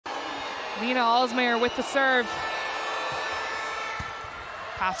Nina Alsmeyer with the serve.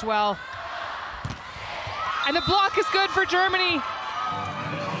 Pass well. And the block is good for Germany.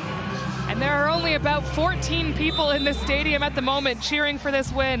 And there are only about 14 people in this stadium at the moment cheering for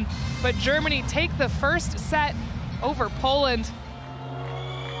this win. But Germany take the first set over Poland.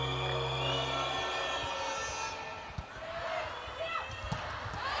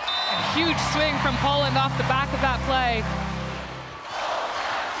 A huge swing from Poland off the back of that play.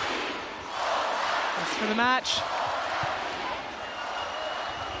 That's for the match.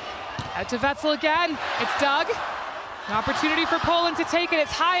 Out to Wetzel again. It's Doug. An opportunity for Poland to take it.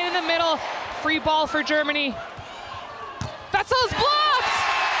 It's high in the middle. Free ball for Germany. Wetzel is blocked!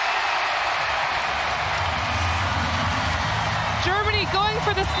 Germany going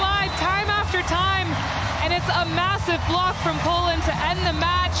for the slide time after time. And it's a massive block from Poland to end the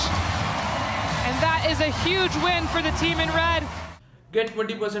match. And that is a huge win for the team in red. Get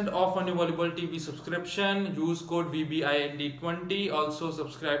 20% off on your Volleyball TV subscription. Use code VBIND20. Also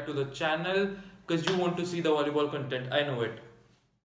subscribe to the channel because you want to see the volleyball content. I know it.